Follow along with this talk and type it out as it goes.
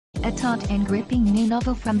A taut and gripping new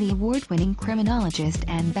novel from the award-winning criminologist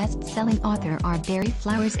and best-selling author Barri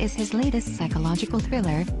Flowers is his latest psychological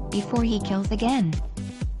thriller, Before He Kills Again.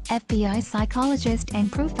 FBI psychologist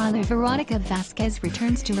and profiler Veronica Vasquez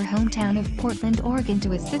returns to her hometown of Portland, Oregon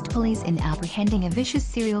to assist police in apprehending a vicious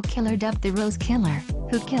serial killer dubbed the Rose Killer,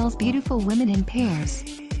 who kills beautiful women in pairs.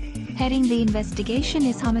 Heading the investigation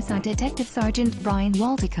is homicide Detective Sergeant Bryan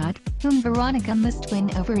Waldicott, whom Veronica must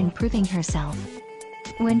win over in proving herself.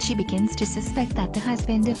 When she begins to suspect that the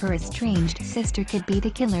husband of her estranged sister could be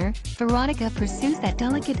the killer, Veronica pursues that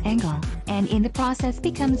delicate angle, and in the process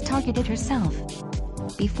becomes targeted herself.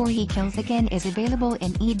 Before He Kills Again is available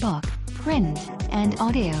in eBook, print, and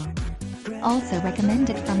audio. Also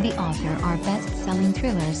recommended from the author are best-selling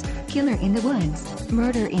thrillers, Killer in the Woods,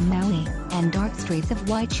 Murder in Maui, and Dark Streets of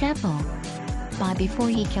Whitechapel. Buy Before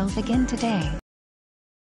He Kills Again today.